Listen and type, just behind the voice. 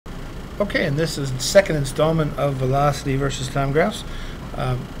Okay, and this is the second installment of velocity versus time graphs.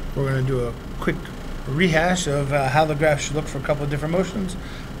 We're going to do a quick rehash of how the graph should look for a couple of different motions.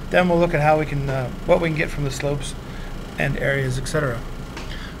 Then we'll look at how we can, what we can get from the slopes and areas, etc.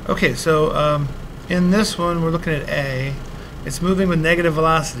 Okay, so in this one we're looking at A. It's moving with negative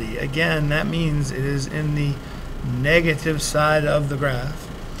velocity. Again, that means it is in the negative side of the graph,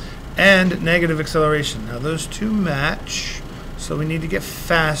 and negative acceleration. Now those two match, so we need to get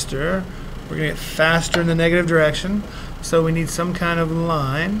faster. We're going to get faster in the negative direction, so we need some kind of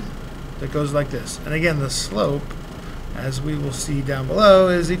line that goes like this. And again, the slope, as we will see down below,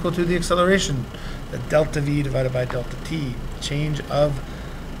 is equal to the acceleration, the delta v divided by delta t, change of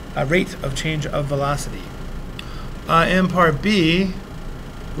rate of change of velocity. In part B,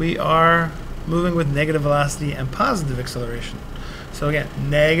 we are moving with negative velocity and positive acceleration. So again,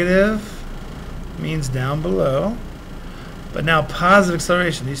 negative means down below, but now positive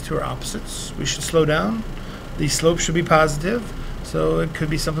acceleration, these two are opposites. We should slow down. The slope should be positive, so it could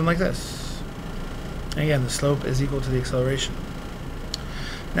be something like this. Again, the slope is equal to the acceleration.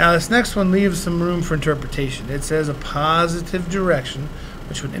 Now this next one leaves some room for interpretation. It says a positive direction,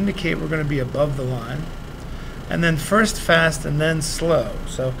 which would indicate we're going to be above the line, and then first fast and then slow.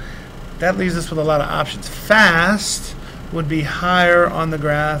 So that leaves us with a lot of options. Fast would be higher on the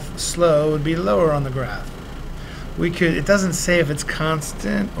graph, slow would be lower on the graph. It doesn't say if it's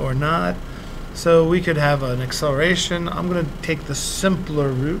constant or not, so we could have an acceleration. I'm going to take the simpler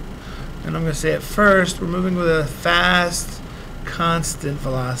route, and I'm going to say at first we're moving with a fast, constant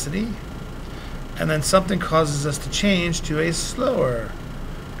velocity, and then something causes us to change to a slower,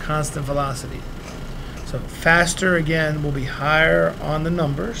 constant velocity. So faster, again, will be higher on the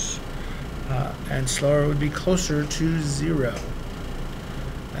numbers, and slower would be closer to 0.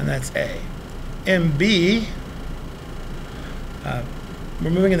 And that's A. In B, we're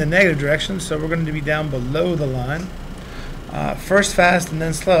moving in the negative direction, so we're going to be down below the line. First fast and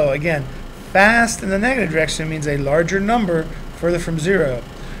then slow. Again, fast in the negative direction means a larger number further from 0.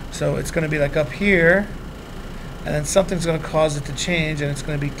 So it's going to be like up here, and then something's going to cause it to change, and it's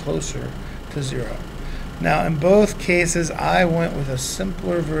going to be closer to 0. Now in both cases I went with a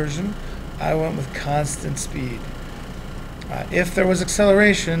simpler version. I went with constant speed. If there was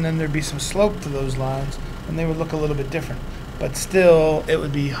acceleration, then there'd be some slope to those lines, and they would look a little bit different. But still, it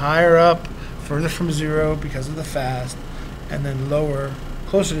would be higher up, further from 0 because of the fast, and then lower,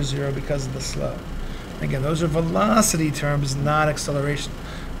 closer to 0 because of the slow. Again, those are velocity terms, not acceleration.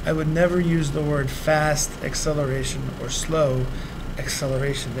 I would never use the word fast acceleration or slow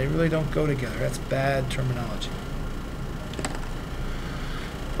acceleration. They really don't go together. That's bad terminology.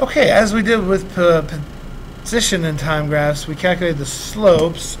 Okay, as we did with position and time graphs, we calculated the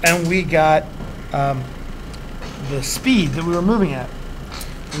slopes, and we got the speed that we were moving at.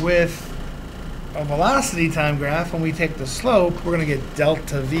 With a velocity time graph, when we take the slope, we're going to get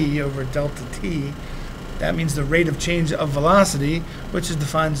delta v over delta t. That means the rate of change of velocity, which is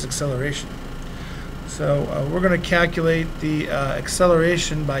defined as acceleration. So we're going to calculate the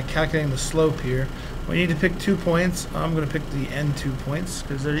acceleration by calculating the slope here. We need to pick 2 points. I'm going to pick the end 2 points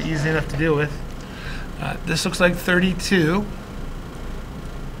because they're easy enough to deal with. This looks like 32.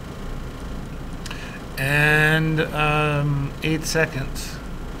 And 8 seconds.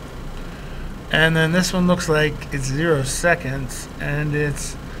 And then this one looks like it's 0 seconds, and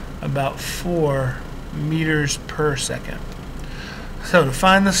it's about 4 meters per second. So to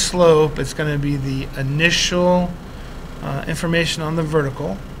find the slope, it's going to be the initial information on the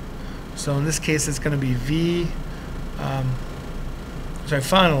vertical. So in this case, it's going to be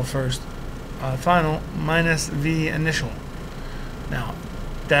final first. Final minus v initial. Now,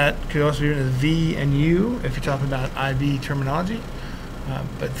 that could also be written as v and u if you're talking about IB terminology.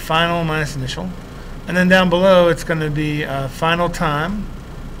 But final minus initial. And then down below, it's going to be final time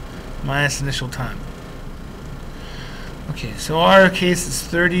minus initial time. Okay, so our case is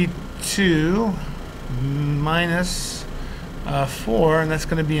 32 minus 4, and that's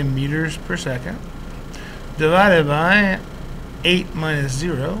going to be in meters per second, divided by 8 minus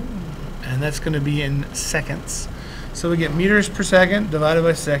 0, and that's going to be in seconds. So we get meters per second divided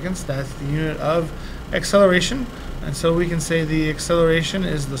by seconds. That's the unit of acceleration. And so we can say the acceleration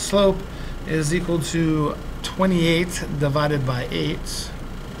is the slope is equal to 28 divided by 8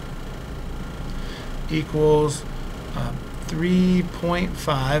 equals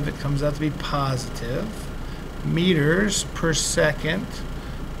 3.5. It comes out to be positive meters per second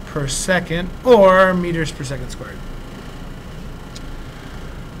or meters per second squared.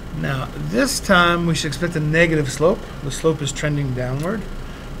 Now this time we should expect a negative slope. The slope is trending downward.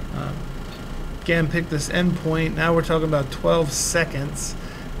 Again, pick this endpoint. Now we're talking about 12 seconds,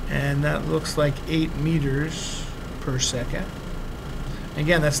 and that looks like 8 meters per second.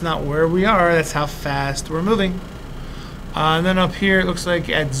 Again, that's not where we are, that's how fast we're moving. And then up here, it looks like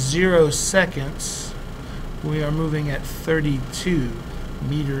at 0 seconds, we are moving at 32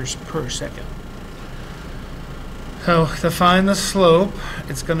 meters per second. So to find the slope,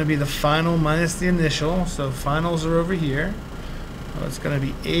 it's going to be the final minus the initial. So finals are over here. So it's going to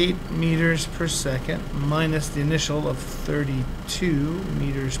be 8 meters per second minus the initial of 32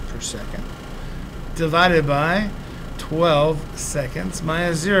 meters per second divided by 12 seconds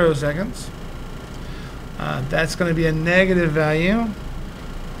minus 0 seconds. That's going to be a negative value.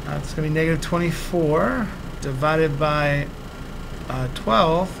 It's going to be negative 24 divided by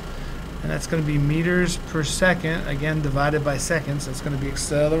 12. And that's going to be meters per second, again divided by seconds. That's going to be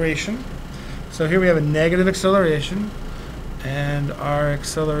acceleration. So here we have a negative acceleration, and our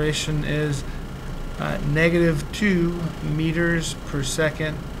acceleration is negative 2 meters per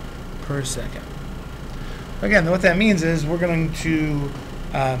second per second. Again, what that means is we're going to,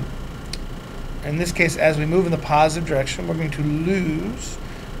 in this case, as we move in the positive direction, we're going to lose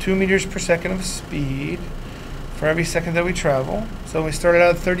 2 meters per second of speed for every second that we travel. So when we started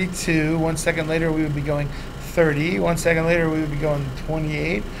out at 32, 1 second later we would be going 30, 1 second later we would be going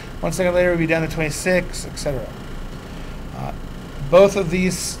 28, 1 second later we'd be down to 26, etc. Both of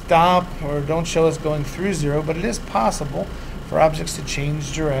these stop or don't show us going through 0, but it is possible for objects to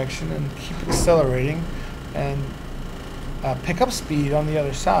change direction and keep accelerating and pick up speed on the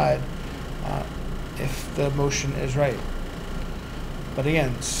other side if the motion is right. But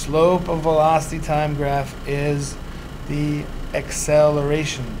again, slope of velocity time graph is the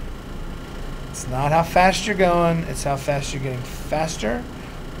acceleration. It's not how fast you're going, it's how fast you're getting faster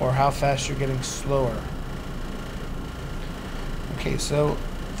or how fast you're getting slower. Okay, so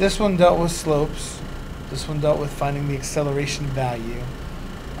this one dealt with slopes. This one dealt with finding the acceleration value.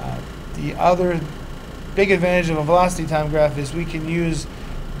 The other big advantage of a velocity time graph is we can use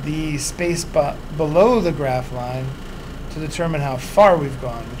the space below the graph line to determine how far we've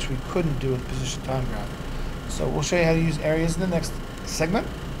gone, which we couldn't do with position time graph. So we'll show you how to use areas in the next segment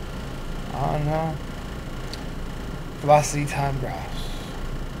on velocity time graphs.